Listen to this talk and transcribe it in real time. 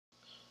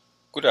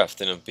Good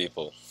afternoon,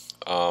 people.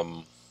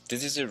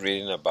 This is a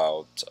reading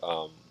about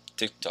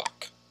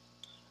TikTok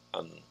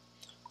and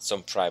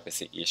some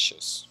privacy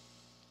issues.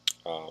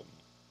 Um,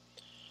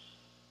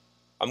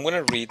 I'm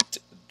gonna read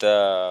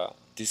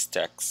this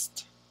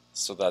text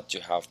so that you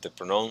have the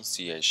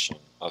pronunciation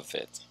of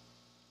it,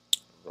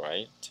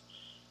 right?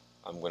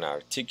 I'm gonna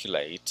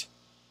articulate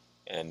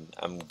and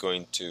I'm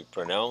going to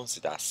pronounce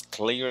it as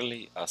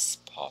clearly as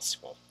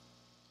possible.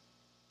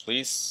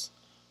 Please,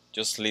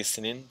 just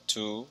listening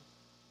to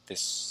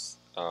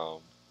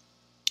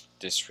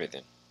this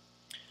reading.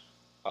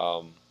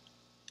 Um,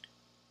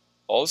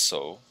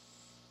 Also,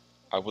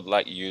 I would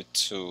like you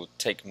to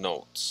take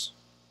notes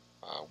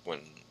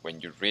when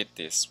you read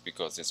this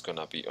because it's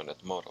gonna be on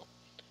Edmodo.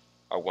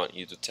 I want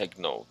you to take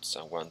notes.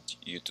 I want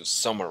you to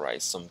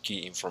summarize some key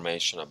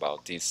information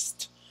about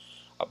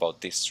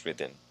this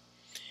reading.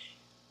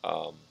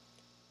 Um,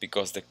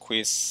 because the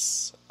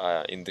quiz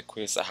in the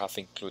quiz I have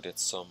included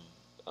some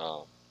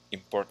uh,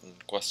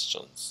 important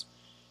questions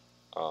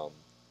um,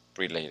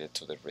 related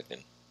to the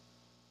reading.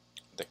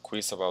 The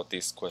quiz about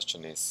this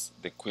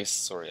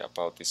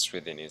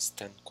reading is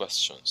 10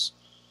 questions.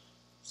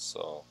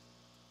 So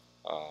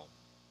uh,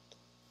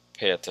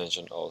 pay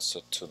attention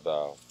also to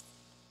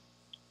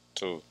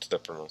the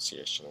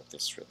pronunciation of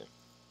this reading.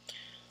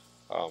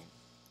 Um,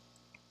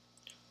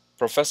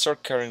 Professor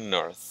Karen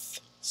North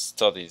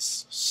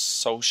studies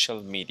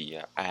social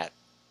media at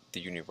the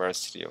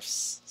University of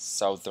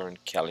Southern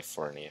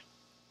California.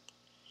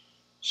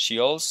 She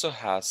also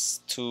has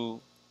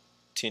two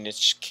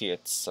teenage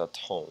kids at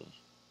home.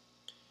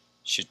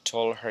 She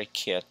told her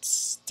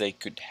kids they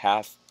could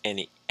have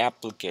any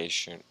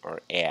application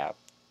or app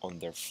on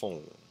their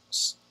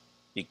phones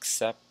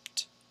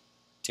except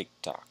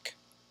TikTok.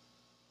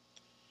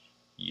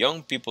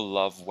 Young people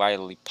love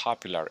widely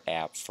popular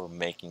app for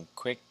making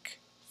quick,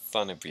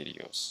 funny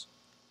videos.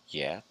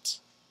 Yet,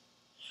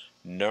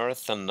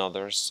 North and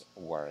others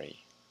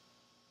worry.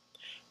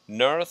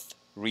 North's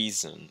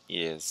reason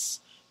is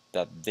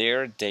that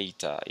their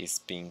data is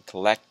being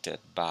collected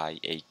by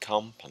a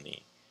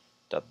company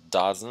that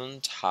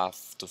doesn't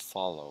have to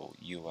follow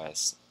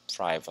US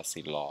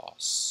privacy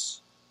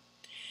laws.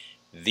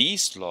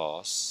 These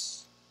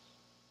laws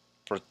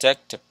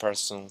protect a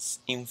person's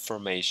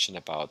information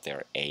about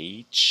their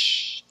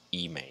age,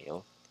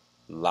 email,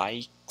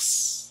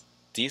 likes,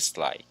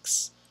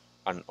 dislikes,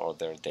 and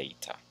other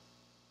data.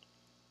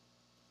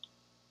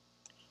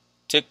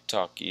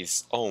 TikTok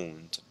is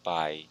owned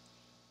by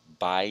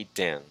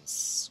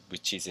ByteDance,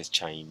 which is a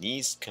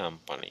Chinese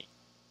company.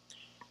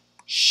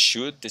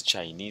 Should the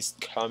Chinese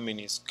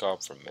Communist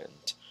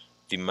government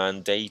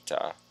demand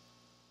data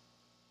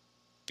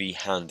be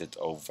handed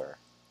over,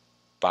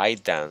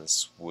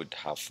 ByteDance would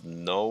have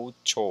no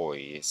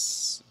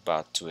choice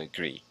but to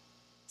agree,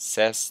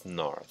 says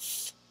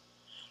North.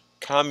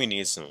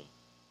 Communism,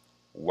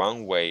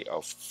 one way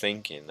of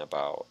thinking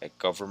about a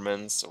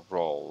government's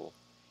role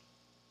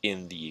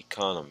in the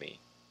economy,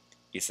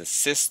 is a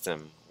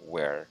system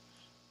where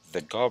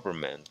the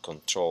government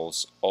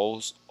controls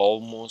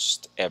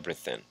almost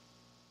everything.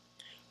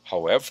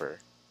 However,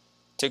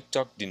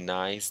 TikTok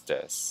denies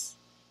this.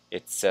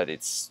 It said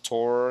it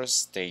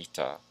stores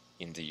data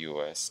in the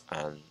US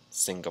and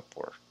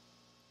Singapore.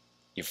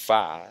 If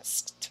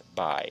asked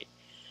by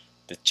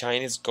the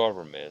Chinese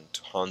government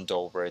to hand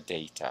over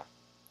data,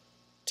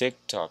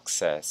 TikTok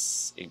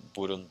says it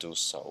wouldn't do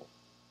so.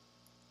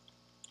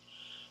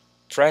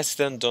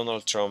 President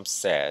Donald Trump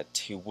said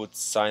he would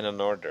sign an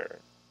order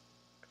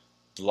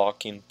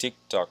blocking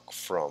TikTok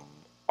from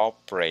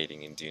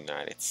operating in the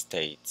United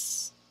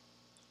States.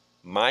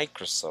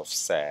 Microsoft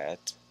said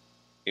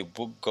it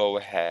would go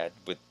ahead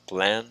with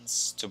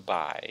plans to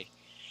buy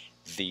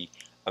the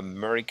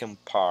American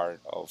part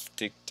of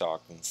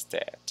TikTok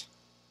instead.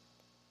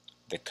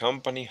 The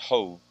company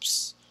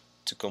hopes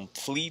to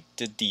complete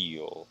the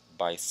deal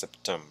by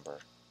September.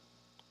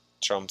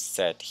 Trump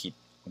said he'd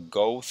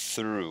go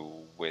through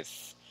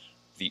with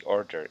the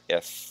order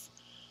if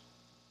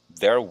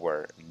there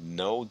were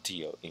no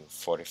deal in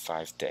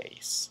 45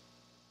 days.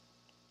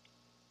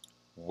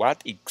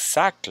 What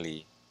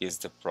exactly is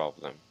the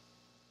problem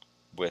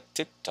with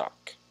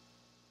TikTok?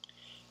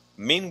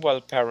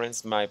 Meanwhile,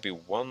 parents might be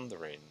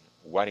wondering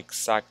what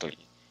exactly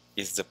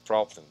is the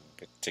problem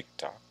with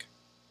TikTok.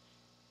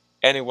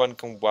 Anyone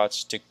can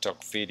watch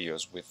TikTok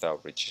videos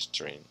without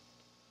registering.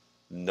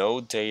 No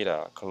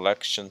data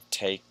collection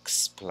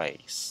takes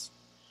place.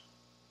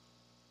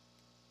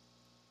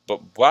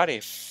 But what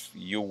if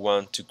you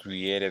want to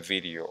create a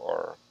video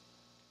or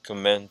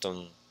comment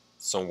on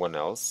someone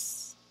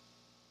else?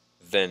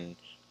 Then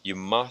you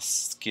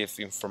must give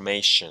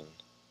information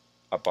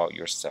about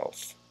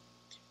yourself.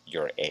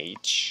 Your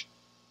age,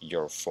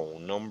 your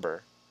phone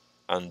number,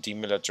 and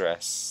email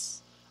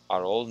address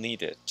are all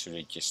needed to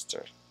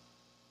register.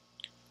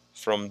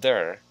 From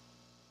there,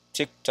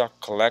 TikTok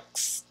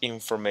collects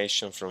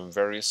information from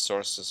various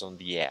sources on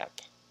the app.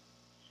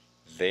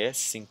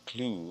 This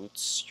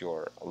includes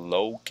your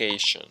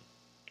location,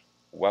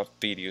 what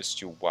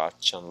videos you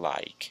watch and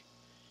like,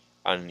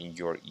 and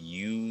your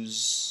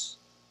use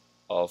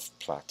of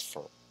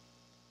platform.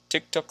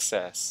 TikTok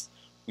says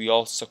we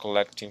also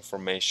collect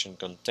information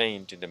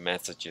contained in the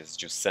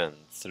messages you send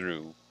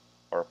through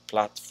our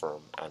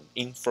platform and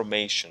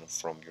information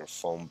from your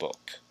phone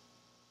book.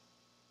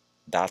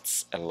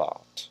 That's a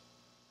lot.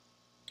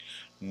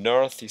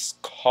 North is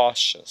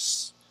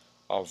cautious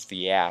of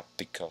the app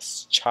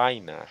because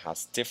China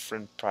has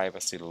different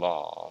privacy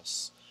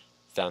laws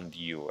than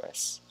the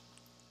US.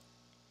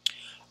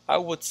 I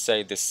would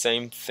say the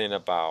same thing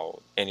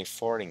about any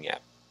foreign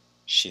app,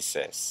 she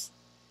says.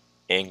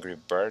 Angry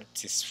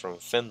Birds is from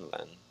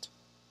Finland.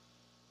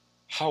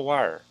 How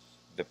are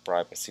the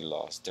privacy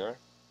laws there?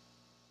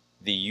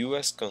 The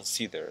US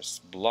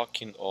considers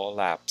blocking all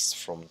apps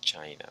from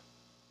China.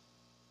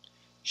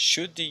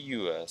 Should the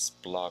US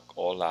block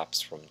all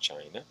apps from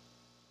China?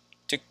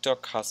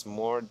 TikTok has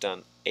more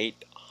than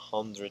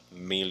 800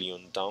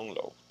 million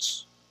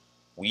downloads.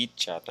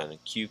 WeChat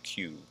and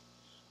QQ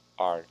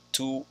are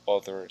two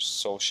other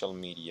social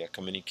media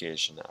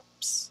communication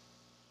apps.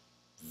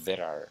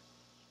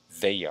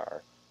 They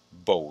are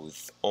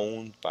both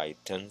owned by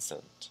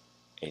Tencent,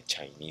 a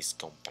Chinese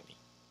company.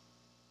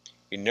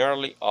 In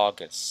early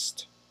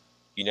August,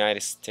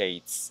 United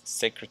States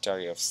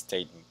Secretary of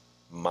State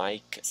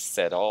Mike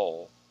said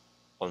all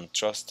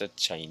untrusted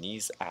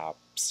Chinese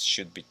apps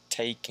should be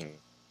taken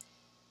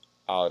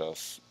out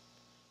of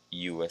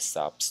US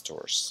app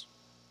stores.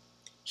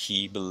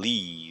 He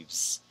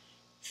believes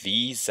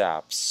these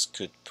apps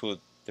could put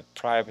the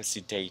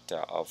privacy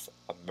data of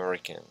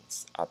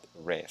Americans at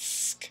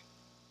risk.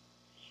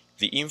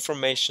 The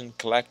information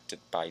collected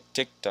by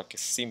TikTok is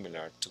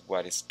similar to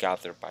what is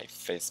gathered by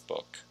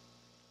Facebook.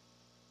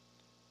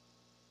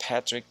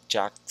 Patrick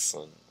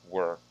Jackson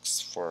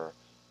works for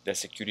the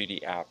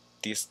security app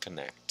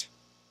Disconnect.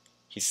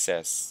 He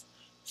says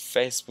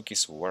Facebook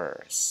is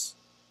worse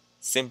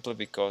simply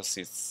because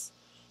it's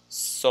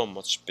so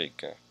much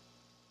bigger.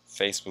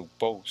 Facebook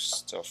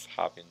boasts of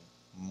having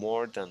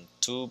more than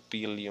 2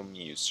 billion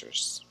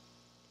users.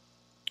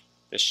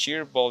 The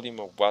sheer volume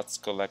of what's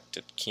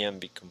collected can't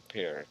be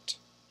compared,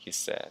 he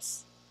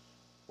says.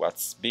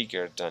 What's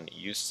bigger than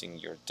using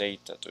your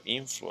data to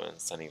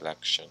influence an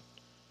election,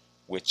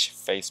 which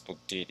Facebook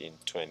did in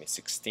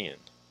 2016?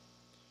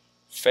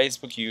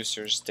 Facebook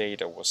users'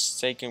 data was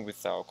taken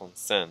without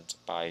consent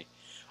by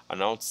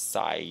an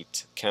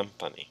outside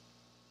company.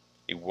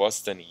 It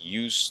was then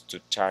used to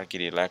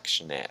target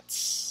election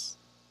ads.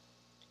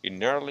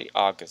 In early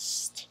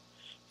August,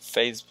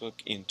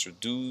 Facebook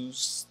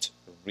introduced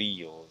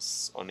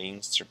Reels on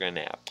Instagram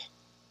app.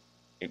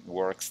 It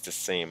works the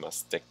same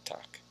as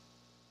TikTok.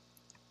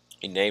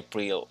 In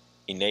April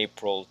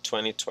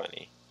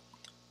 2020,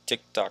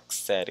 TikTok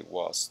said it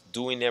was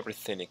doing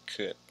everything it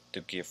could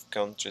to give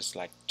countries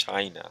like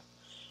China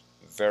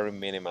very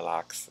minimal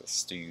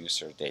access to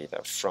user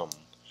data from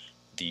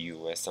the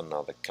US and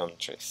other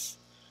countries.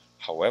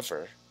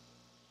 However,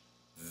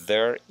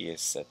 there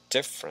is a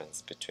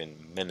difference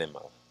between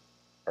minimal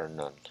or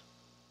none.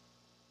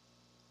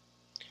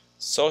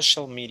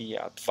 Social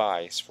media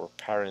advice for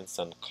parents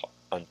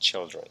and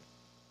children.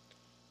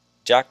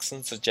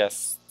 Jackson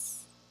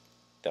suggests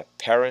that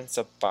parents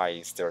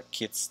advise their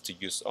kids to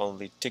use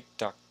only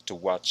TikTok to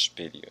watch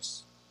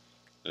videos.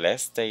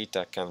 Less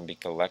data can be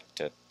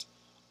collected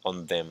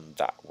on them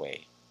that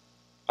way.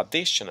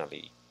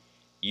 Additionally,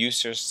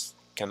 users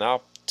can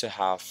opt to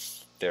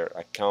have their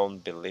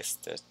account be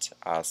listed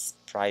as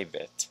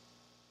private.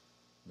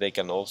 They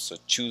can also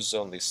choose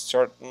only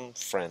certain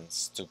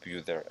friends to view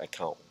their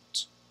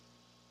account.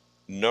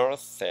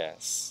 North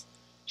says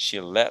she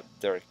let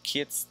their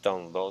kids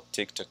download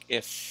TikTok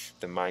if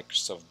the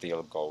Microsoft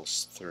deal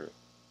goes through.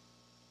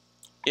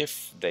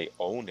 If they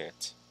own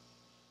it,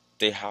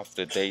 they have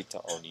the data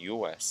on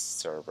US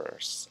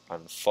servers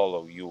and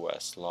follow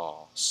US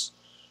laws.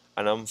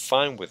 And I'm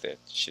fine with it,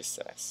 she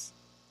says.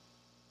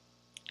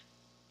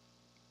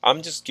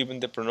 I'm just giving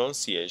the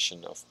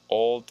pronunciation of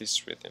all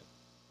this written.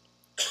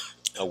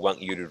 I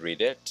want you to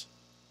read it.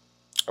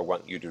 I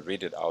want you to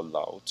read it out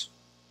loud.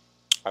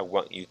 I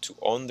want you to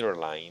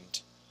underline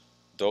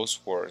those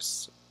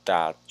words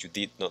that you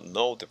did not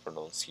know the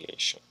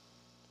pronunciation.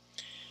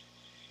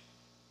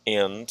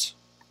 And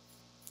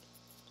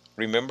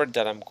remember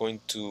that I'm going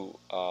to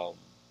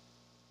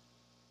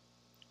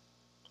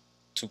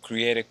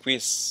create a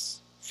quiz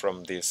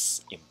from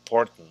this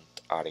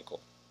important article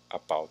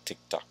about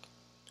TikTok.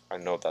 I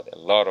know that a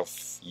lot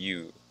of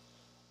you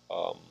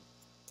um,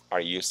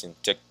 are using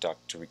TikTok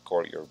to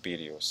record your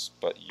videos,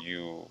 but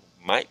you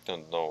might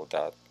not know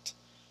that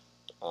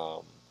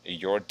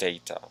your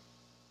data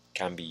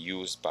can be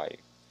used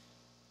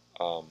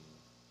um,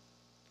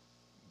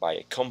 by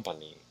a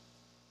company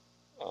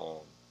um,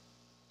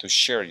 to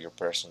share your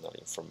personal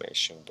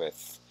information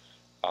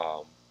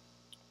um,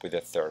 with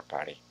a third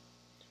party.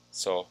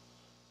 So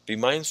be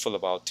mindful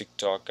about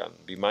TikTok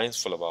and be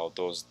mindful about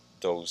those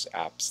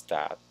apps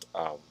that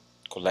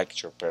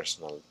collect your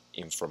personal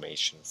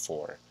information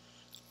for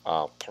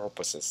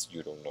purposes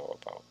you don't know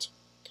about.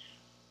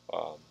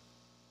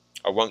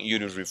 I want you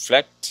to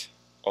reflect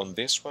on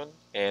this one,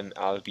 and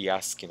I'll be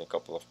asking a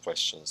couple of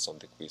questions on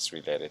the quiz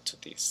related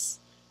to this.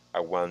 I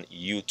want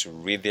you to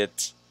read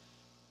it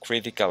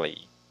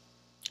critically,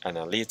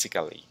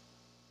 analytically,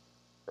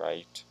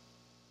 right?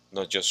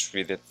 Not just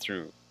read it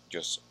through,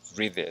 just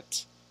read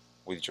it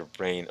with your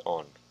brain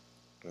on,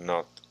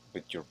 not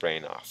with your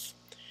brain off.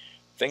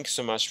 Thanks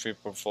so much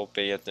people for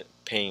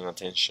paying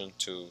attention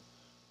to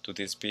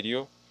this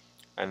video,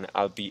 and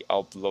I'll be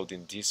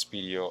uploading this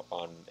video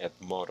on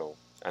Edmodo,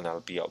 and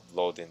I'll be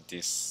uploading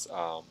this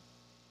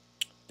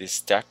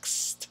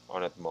text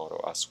on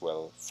Edmodo as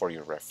well for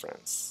your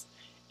reference.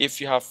 If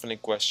you have any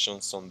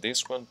questions on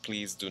this one,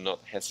 please do not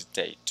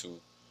hesitate to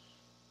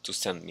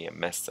send me a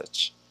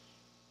message,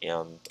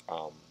 and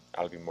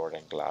I'll be more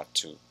than glad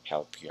to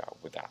help you out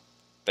with that.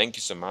 Thank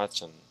you so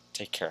much, and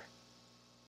take care.